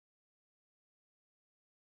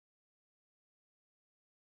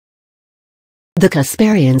The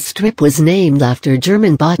Casparian strip was named after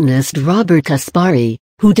German botanist Robert Caspari,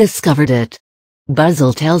 who discovered it.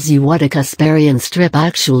 Buzzle tells you what a Casparian strip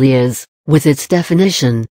actually is, with its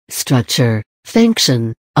definition, structure,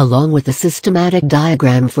 function, along with a systematic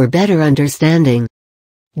diagram for better understanding.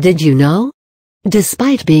 Did you know?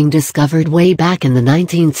 Despite being discovered way back in the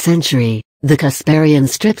 19th century, the Casparian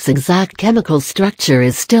strip's exact chemical structure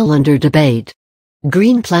is still under debate.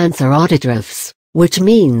 Green plants are autotrophs, which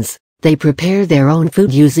means they prepare their own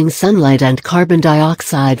food using sunlight and carbon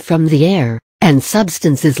dioxide from the air, and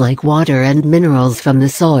substances like water and minerals from the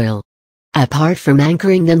soil. Apart from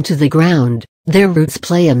anchoring them to the ground, their roots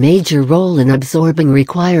play a major role in absorbing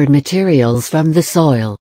required materials from the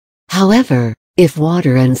soil. However, if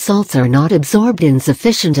water and salts are not absorbed in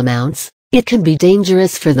sufficient amounts, it can be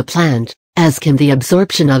dangerous for the plant, as can the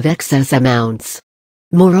absorption of excess amounts.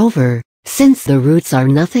 Moreover, since the roots are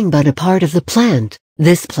nothing but a part of the plant,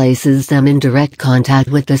 this places them in direct contact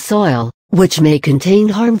with the soil, which may contain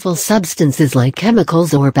harmful substances like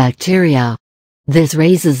chemicals or bacteria. This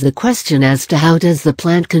raises the question as to how does the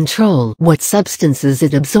plant control what substances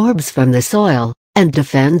it absorbs from the soil, and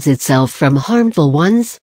defends itself from harmful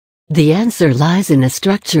ones? The answer lies in a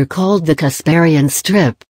structure called the Casparian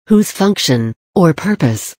strip, whose function, or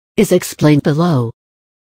purpose, is explained below.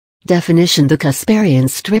 Definition: the Casparian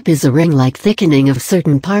strip is a ring-like thickening of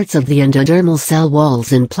certain parts of the endodermal cell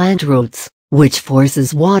walls in plant roots, which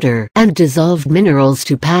forces water and dissolved minerals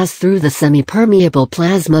to pass through the semi-permeable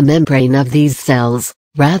plasma membrane of these cells,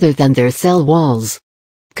 rather than their cell walls.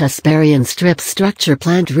 Casparian strip structure: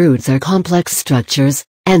 plant roots are complex structures,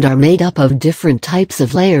 and are made up of different types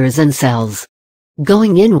of layers and cells.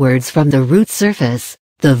 Going inwards from the root surface,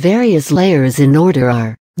 the various layers in order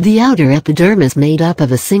are: the outer epidermis made up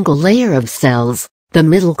of a single layer of cells, the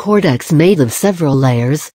middle cortex made of several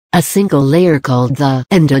layers, a single layer called the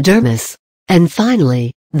endodermis, and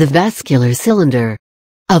finally, the vascular cylinder.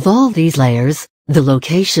 Of all these layers, the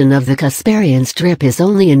location of the Casparian strip is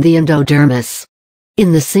only in the endodermis.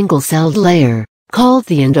 In the single-celled layer, called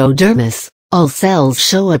the endodermis, all cells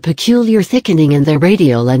show a peculiar thickening in their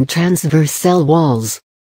radial and transverse cell walls.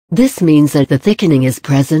 This means that the thickening is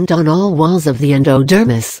present on all walls of the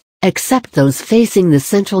endodermis, except those facing the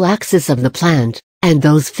central axis of the plant, and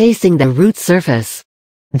those facing the root surface.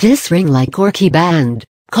 This ring-like corky band,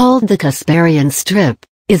 called the Casparian strip,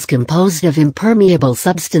 is composed of impermeable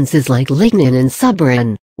substances like lignin and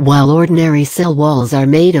suberin, while ordinary cell walls are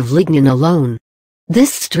made of lignin alone.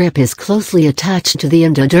 This strip is closely attached to the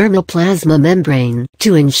endodermal plasma membrane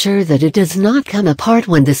to ensure that it does not come apart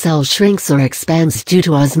when the cell shrinks or expands due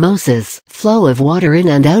to osmosis, flow of water in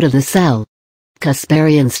and out of the cell.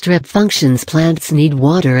 Casparian strip functions: plants need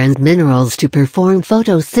water and minerals to perform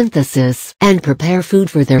photosynthesis and prepare food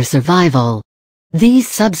for their survival. These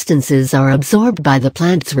substances are absorbed by the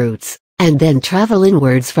plant's roots, and then travel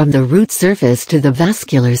inwards from the root surface to the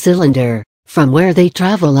vascular cylinder, from where they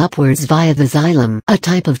travel upwards via the xylem, a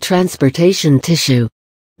type of transportation tissue.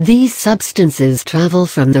 These substances travel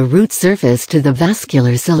from the root surface to the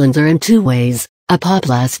vascular cylinder in two ways: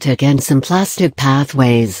 apoplastic and symplastic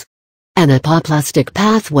pathways. An apoplastic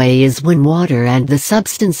pathway is when water and the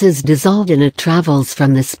substances dissolved in it travels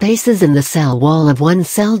from the spaces in the cell wall of one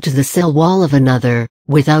cell to the cell wall of another,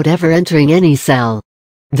 without ever entering any cell.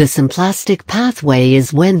 The symplastic pathway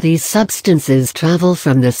is when these substances travel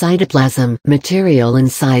from the cytoplasm material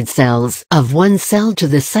inside cells of one cell to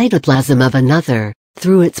the cytoplasm of another,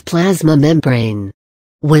 through its plasma membrane.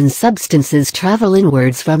 When substances travel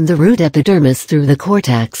inwards from the root epidermis through the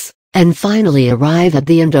cortex, and finally arrive at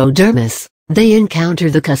the endodermis, they encounter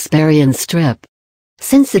the Casparian strip.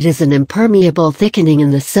 Since it is an impermeable thickening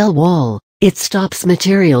in the cell wall, it stops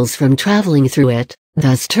materials from traveling through it,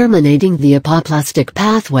 thus terminating the apoplastic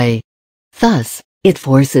pathway. Thus, it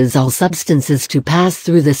forces all substances to pass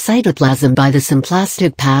through the cytoplasm by the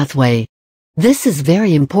symplastic pathway. This is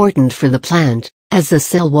very important for the plant, as the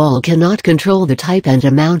cell wall cannot control the type and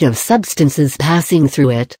amount of substances passing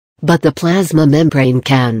through it, but the plasma membrane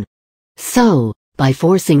can. So, by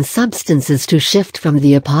forcing substances to shift from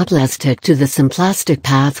the apoplastic to the symplastic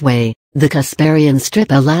pathway, the Casparian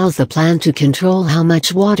strip allows the plant to control how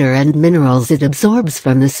much water and minerals it absorbs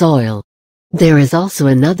from the soil. There is also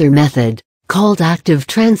another method, called active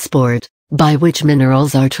transport, by which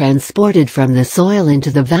minerals are transported from the soil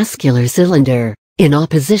into the vascular cylinder, in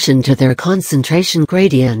opposition to their concentration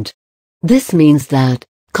gradient. This means that,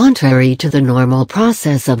 contrary to the normal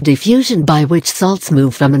process of diffusion by which salts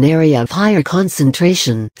move from an area of higher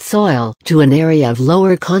concentration soil to an area of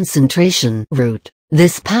lower concentration root,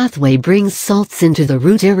 this pathway brings salts into the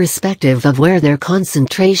root irrespective of where their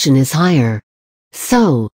concentration is higher.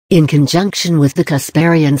 So, In conjunction with the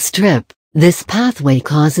Casparian strip, this pathway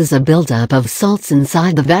causes a buildup of salts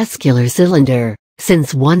inside the vascular cylinder,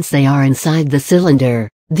 since once they are inside the cylinder,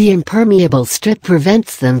 the impermeable strip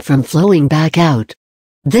prevents them from flowing back out.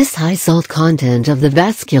 This high salt content of the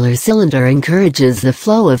vascular cylinder encourages the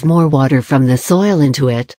flow of more water from the soil into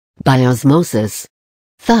it, by osmosis.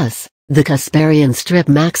 Thus, the Casparian strip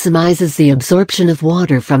maximizes the absorption of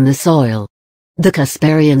water from the soil. The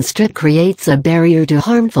Casparian strip creates a barrier to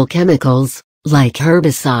harmful chemicals, like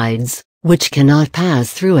herbicides, which cannot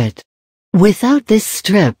pass through it. Without this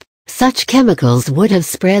strip, such chemicals would have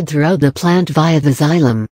spread throughout the plant via the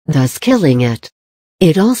xylem, thus killing it.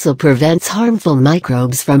 It also prevents harmful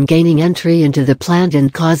microbes from gaining entry into the plant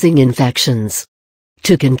and causing infections.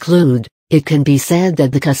 To conclude, it can be said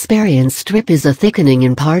that the Casparian strip is a thickening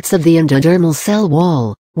in parts of the endodermal cell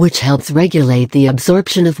wall, which helps regulate the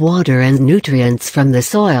absorption of water and nutrients from the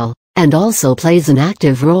soil, and also plays an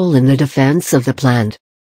active role in the defense of the plant.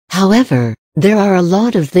 However, there are a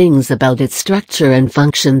lot of things about its structure and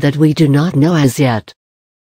function that we do not know as yet.